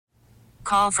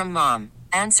call from mom.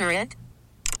 Answer it.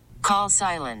 Call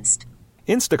silenced.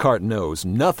 Instacart knows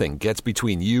nothing gets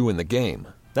between you and the game.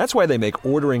 That's why they make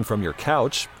ordering from your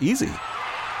couch easy.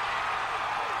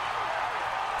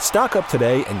 Stock up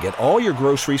today and get all your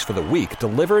groceries for the week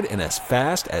delivered in as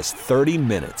fast as 30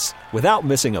 minutes without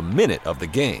missing a minute of the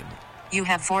game. You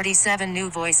have 47 new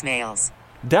voicemails.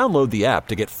 Download the app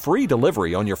to get free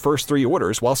delivery on your first 3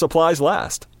 orders while supplies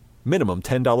last. Minimum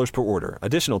 $10 per order.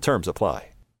 Additional terms apply.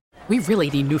 We really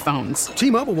need new phones.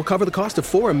 T-Mobile will cover the cost of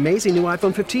 4 amazing new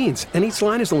iPhone 15s, and each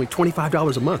line is only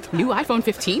 $25 a month. New iPhone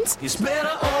 15s? It's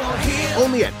better over here.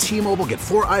 Only at T-Mobile, get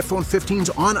 4 iPhone 15s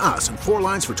on us and 4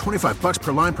 lines for $25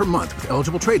 per line per month with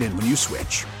eligible trade-in when you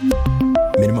switch.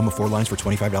 Minimum of 4 lines for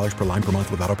 $25 per line per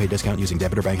month with autopay discount using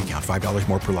debit or bank account. $5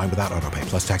 more per line without autopay,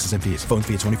 plus taxes and fees. Phone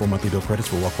fee at 24 monthly bill credits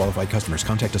for well-qualified customers.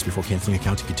 Contact us before canceling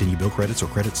account to continue bill credits or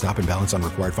credit stop and balance on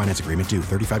required finance agreement due.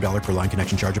 $35 per line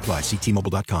connection charge applies. See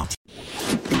T-Mobile.com.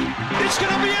 It's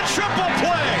going to be a triple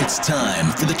play. It's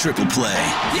time for the triple play.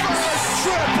 Yes!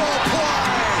 Triple play.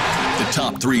 The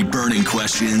top 3 burning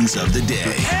questions of the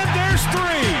day. And there's 3.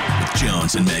 With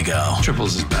Jones and Mego.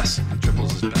 Triples is best.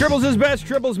 Triples is best.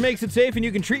 Triples makes it safe, and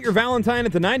you can treat your Valentine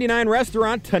at the 99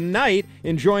 restaurant tonight,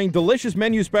 enjoying delicious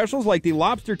menu specials like the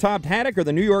lobster-topped haddock or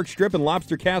the New York strip and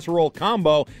lobster casserole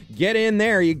combo. Get in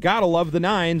there. You gotta love the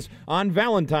nines on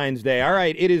Valentine's Day. All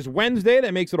right, it is Wednesday.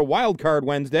 That makes it a wild card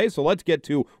Wednesday, so let's get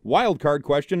to wild card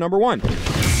question number 1.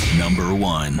 Number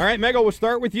 1. All right, Mego, we'll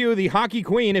start with you, the hockey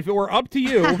queen. If it were up to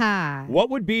you, what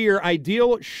would be your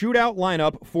ideal shootout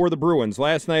lineup for the Bruins?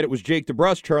 Last night it was Jake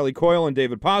DeBrusk, Charlie Coyle, and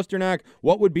David Pasternak.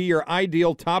 What would be your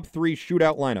ideal top 3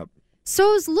 shootout lineup? So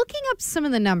I was looking up some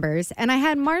of the numbers, and I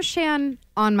had Marchand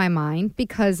on my mind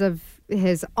because of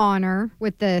his honor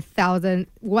with the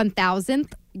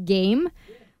 1,000th game.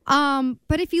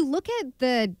 But if you look at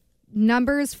the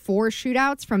numbers for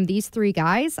shootouts from these 3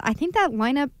 guys, I think that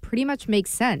lineup pretty much makes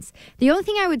sense. The only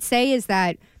thing I would say is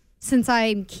that since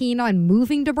I'm keen on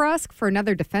moving DeBrusk for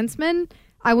another defenseman,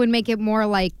 I would make it more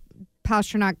like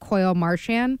Pasternak, Coyle,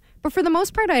 Marchand. But for the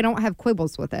most part, I don't have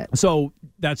quibbles with it. So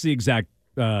that's the exact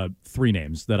 3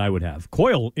 names that I would have.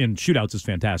 Coyle in shootouts is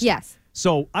fantastic. Yes.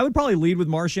 So I would probably lead with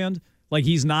Marchand. Like,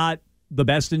 he's not the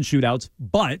best in shootouts,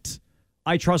 but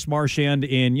I trust Marchand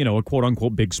in, a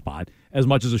quote-unquote big spot, as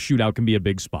much as a shootout can be a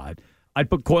big spot. I'd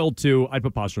put Coyle 2. I'd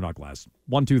put Pasternak last.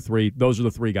 1, 2, 3. Those are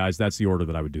the 3 guys. That's the order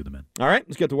that I would do them in. All right,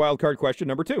 let's get to wild card question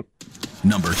number 2.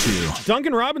 Number 2.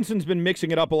 Duncan Robinson's been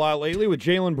mixing it up a lot lately with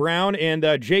Jaylen Brown and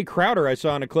Jay Crowder. I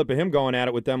saw in a clip of him going at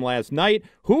it with them last night.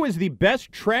 Who is the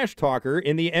best trash talker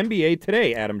in the NBA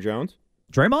today, Adam Jones?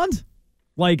 Draymond?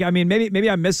 Maybe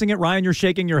I'm missing it. Ryan, you're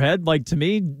shaking your head. To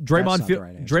me,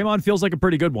 Draymond feels like a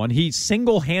pretty good one. He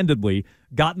single-handedly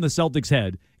got in the Celtics'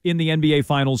 head in the NBA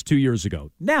Finals 2 years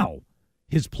ago. Now,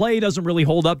 his play doesn't really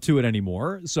hold up to it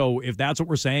anymore. So if that's what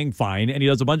we're saying, fine. And he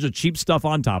does a bunch of cheap stuff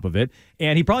on top of it.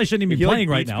 And he probably shouldn't even be playing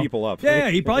right now. People up. Yeah,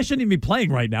 he probably shouldn't even be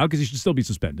playing right now because he should still be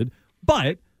suspended.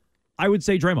 But I would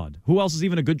say Draymond. Who else is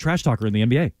even a good trash talker in the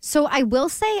NBA? So I will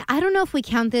say, I don't know if we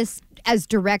count this as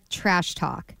direct trash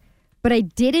talk, but I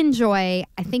did enjoy,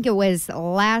 I think it was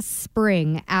last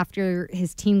spring after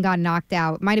his team got knocked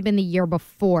out. It might have been the year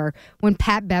before when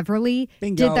Pat Beverly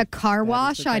did the car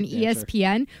wash on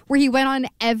ESPN, where he went on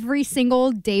every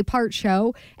single day part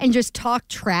show and just talked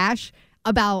trash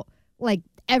about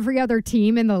every other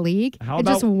team in the league.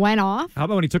 Just went off. How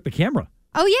about when he took the camera?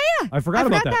 Oh, yeah. I forgot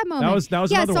about that. That moment. That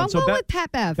was another one. So I'm going with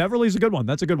Pat Bev. Beverly's a good one.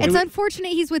 That's a good one. It's unfortunate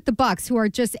he's with the Bucks, who are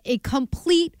just a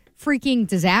complete freaking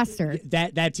disaster.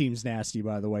 That team's nasty,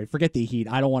 by the way. Forget the Heat.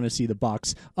 I don't want to see the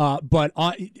Bucks. But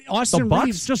Austin the Bucks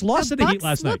Reeves just lost to the Heat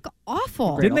last night. Look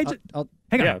awful. Didn't they?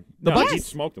 Hang on. The Bucks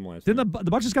smoked them last night.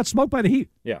 The Bucks just got smoked by the Heat.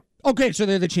 Yeah. Okay, so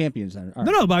they're the champions then. Right.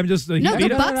 No, but I'm just... the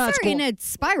Bucks are in a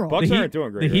spiral. Bucks aren't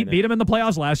doing great. The Heat beat them in the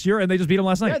playoffs last year, and they just beat them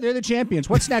last night. Yeah, they're the champions.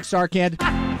 What's next, Arcand?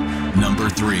 Number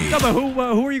 3. No, but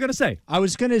who are you going to say? I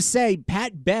was going to say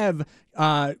Pat Bev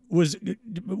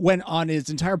went on his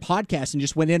entire podcast and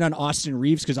just went in on Austin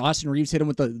Reeves because Austin Reeves hit him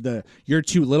with the "you're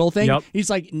too little" thing. Yep. He's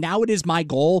like, now it is my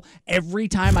goal. Every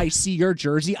time I see your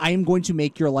jersey, I am going to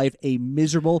make your life a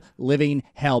miserable living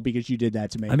hell because you did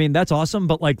that to me. I mean, that's awesome,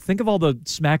 but think of all the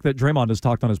smack that Draymond has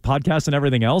talked on his podcast and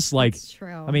everything else. That's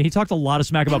true. I mean, he talked a lot of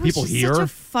smack about people here. Such a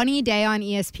funny day on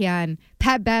ESPN.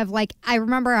 Pat Bev, I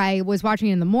remember I was watching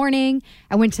in the morning.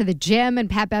 I went to the gym and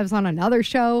Pat Bev's on another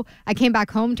show. I came back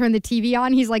home, turned the TV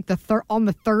on. He's on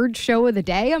the third show of the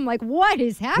day. I'm like, what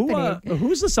is happening?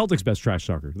 Who's the Celtics' best trash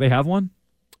talker? Do they have one?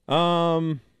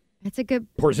 That's a good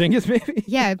Porzingis, maybe.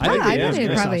 Yeah, I bet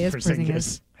it probably is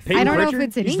Porzingis. I don't know if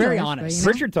it's in English. He's very honest.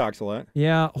 Pritchard talks a lot.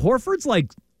 Yeah, Horford's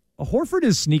Horford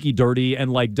is sneaky dirty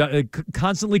and like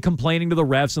constantly complaining to the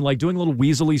refs and like doing little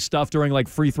weaselly stuff during like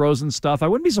free throws and stuff. I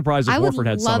wouldn't be surprised if Horford had some of it.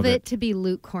 I would love it to be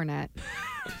Luke Cornett.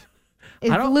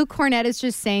 If Luke Cornett is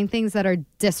just saying things that are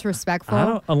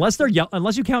disrespectful. Unless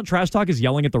you count trash talk as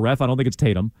yelling at the ref, I don't think it's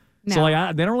Tatum. No. So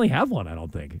like they don't really have one, I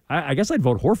don't think. I guess I'd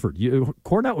vote Horford.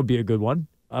 Cornett would be a good one.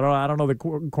 I don't know that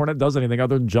Cornett does anything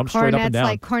other than jump straight up and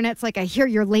down. Cornett's like, I hear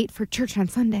you're late for church on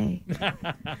Sunday.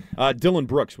 Dylan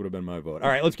Brooks would have been my vote. All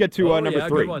right, let's get to number 3.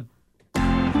 Good one.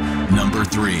 Number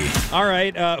 3. All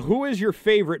right, who is your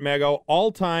favorite, Mego,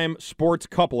 all-time sports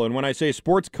couple? And when I say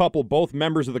sports couple, both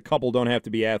members of the couple don't have to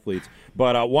be athletes,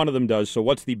 but one of them does. So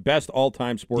what's the best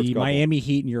all-time sports couple? The Miami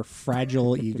Heat and your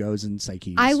fragile egos and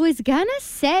psyches. I was going to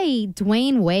say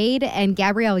Dwayne Wade and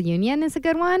Gabrielle Union is a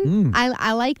good one.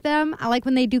 I like them. I like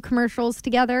when they do commercials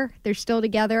together. They're still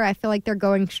together. I feel like they're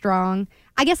going strong.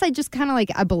 I guess I just kind of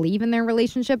I believe in their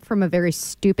relationship from a very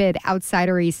stupid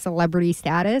outsidery celebrity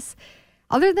status.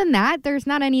 Other than that, there's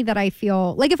not any that I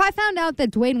feel like if I found out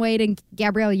that Dwayne Wade and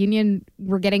Gabrielle Union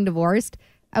were getting divorced,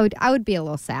 I would be a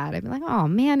little sad. I'd be like, oh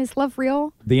man, is love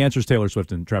real? The answer is Taylor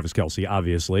Swift and Travis Kelce,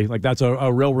 obviously. Like that's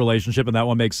a real relationship, and that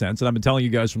one makes sense. And I've been telling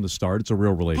you guys from the start, it's a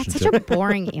real relationship. That's such a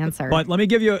boring answer. But let me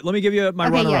give you my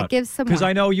runner-up. Yeah, give some because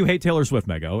I know you hate Taylor Swift,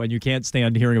 Mego, and you can't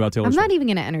stand hearing about Taylor Swift. I'm not even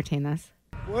going to entertain this.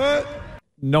 What?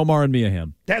 Nomar and Mia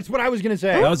Hamm. That's what I was going to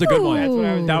say. That was a good one. That's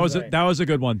what I was that was a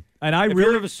good one. And if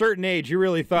you're of a certain age, you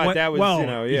really thought that was,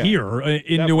 here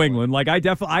in New England. Like I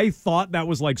thought that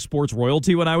was like sports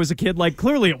royalty when I was a kid. Like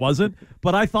clearly it wasn't,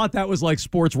 but I thought that was like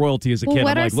sports royalty as a kid. I'm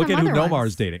like, look at who Nomar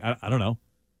is dating. I don't know.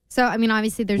 So I mean,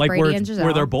 obviously there's like Brady and Giselle.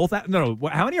 Where they're both no.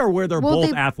 How many are where they're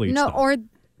both athletes? No, though? or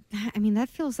I mean that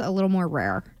feels a little more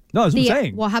rare. No, that's what I'm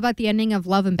saying. Well, how about the ending of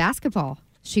Love and Basketball?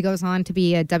 She goes on to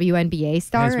be a WNBA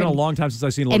star. Yeah, it's been a long time since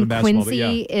I've seen Love and Basketball.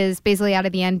 Quincy is basically out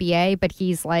of the NBA, but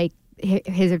he's like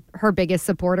her biggest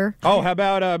supporter. Oh, how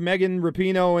about Megan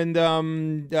Rapinoe and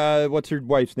what's her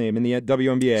wife's name in the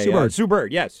WNBA? Sue Bird. Sue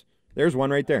Bird, yes. There's one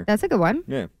right there. That's a good one.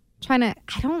 Yeah.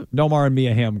 Nomar and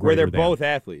Mia Hamm, where they're both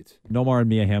athletes. Nomar and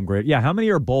Mia Hamm, great. Yeah, how many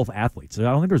are both athletes? I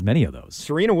don't think there's many of those.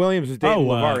 Serena Williams was dating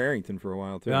LeVar Arrington for a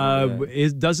while, too.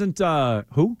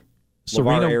 Who?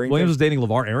 Serena Williams was dating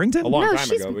LeVar Arrington? A long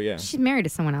time ago, but yeah. She's married to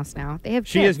someone else now. They have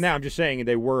kids. She is now. I'm just saying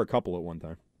they were a couple at one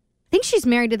time. I think she's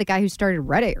married to the guy who started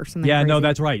Reddit or something. Yeah, crazy. no,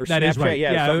 that's right. Or that Snapchat, is right.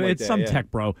 Yeah, it's some tech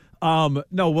bro. No,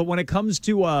 but when it comes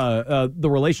to the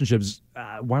relationships,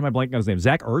 why am I blanking on his name?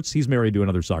 Zach Ertz, he's married to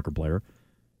another soccer player.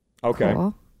 Okay.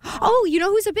 Cool. Oh, you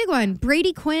know who's a big one?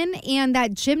 Brady Quinn and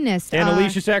that gymnast. And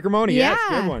Alicia Sacramone. Yeah.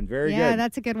 Yes, good one. Very good. Yeah,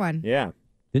 that's a good one. Yeah.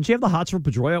 Didn't she have the hots for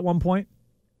Pedroia at one point?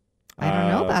 I don't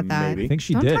know about that. Maybe. I think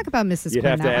she don't did. Talk about Mrs. You'd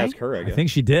Quinn have to that ask way. her, I guess. I think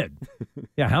she did.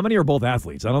 Yeah, how many are both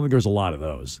athletes? I don't think there's a lot of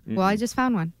those. Well, I just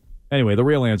found one. Anyway, the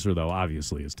real answer, though,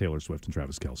 obviously, is Taylor Swift and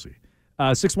Travis Kelce.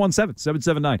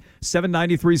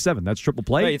 617-779-7937. That's triple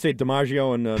play. Yeah, you'd say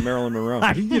DiMaggio and Marilyn Monroe.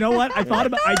 You know what? I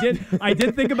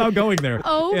did think about going there,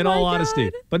 in all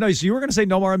honesty. But no, so you were going to say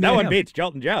Nomar and Mia Hamm. That one beats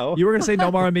Jelton Joe. You were going to say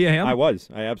Nomar and Mia Hamm? I was.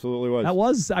 I absolutely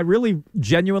was. I really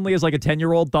genuinely, as like a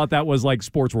 10-year-old, thought that was like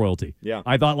sports royalty. Yeah.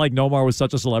 I thought like Nomar was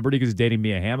such a celebrity because he's dating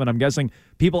Mia Hamm, and I'm guessing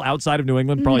people outside of New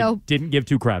England probably didn't give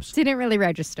two craps. Didn't really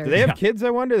register. Do they have kids,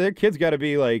 I wonder? Their kids got to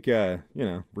be like,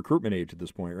 recruitment age at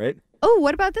this point, right? Oh,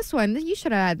 what about this one? You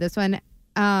should have had this one.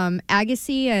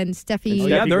 Agassi and Steffi. Oh,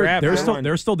 yeah,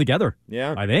 they're still together.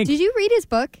 Yeah. I think. Did you read his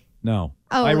book? No.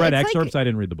 Oh, I read it's excerpts. I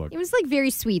didn't read the book. It was like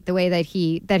very sweet the way that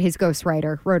his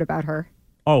ghostwriter wrote about her.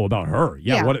 Oh, about her.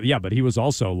 Yeah. Yeah. But he was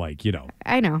also like,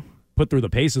 I know. put through the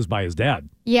paces by his dad.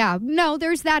 Yeah. No,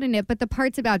 there's that in it, but the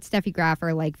parts about Steffi Graf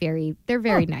are like they're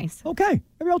very nice. Okay.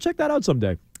 Maybe I'll check that out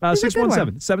someday.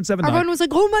 617-779. Everyone was like,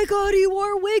 oh my God, he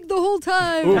wore a wig the whole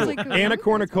time. Ooh, I was like, Anna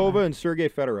Kournikova and Sergei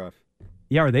Fedorov.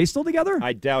 Yeah, are they still together?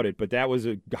 I doubt it, but that was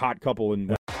a hot couple.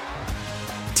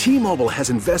 T-Mobile has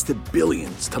invested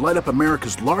billions to light up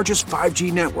America's largest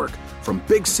 5G network, from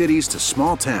big cities to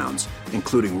small towns,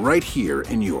 including right here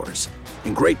in yours.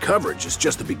 And great coverage is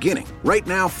just the beginning. Right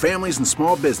now, families and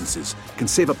small businesses can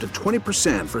save up to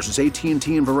 20% versus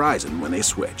AT&T and Verizon when they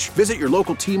switch. Visit your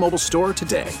local T-Mobile store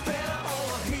today.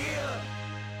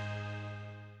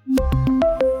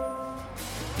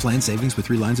 Plan savings with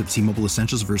 3 lines of T-Mobile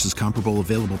Essentials versus comparable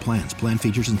available plans. Plan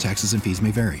features and taxes and fees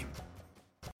may vary.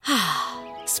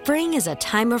 Spring is a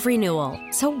time of renewal,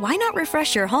 so why not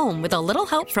refresh your home with a little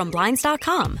help from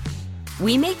Blinds.com?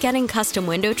 We make getting custom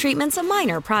window treatments a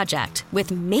minor project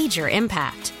with major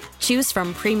impact. Choose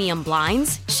from premium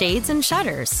blinds, shades, and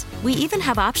shutters. We even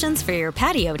have options for your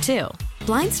patio, too.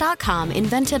 Blinds.com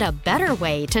invented a better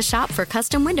way to shop for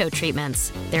custom window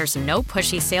treatments. There's no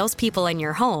pushy salespeople in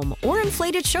your home or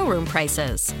inflated showroom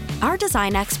prices. Our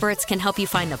design experts can help you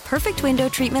find the perfect window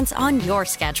treatments on your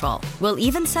schedule. We'll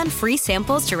even send free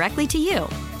samples directly to you.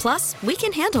 Plus, we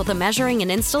can handle the measuring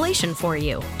and installation for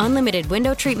you. Unlimited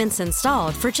window treatments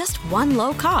installed for just one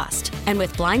low cost. And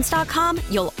with Blinds.com,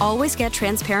 you'll always get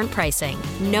transparent pricing.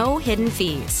 No hidden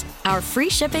fees. Our free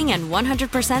shipping and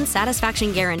 100%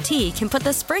 satisfaction guarantee can put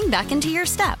the spring back into your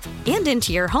step and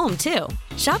into your home, too.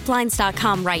 Shop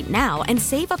Blinds.com right now and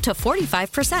save up to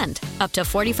 45%. Up to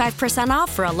 45%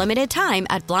 off for a limited time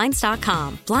at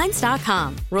Blinds.com.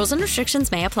 Blinds.com. Rules and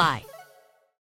restrictions may apply.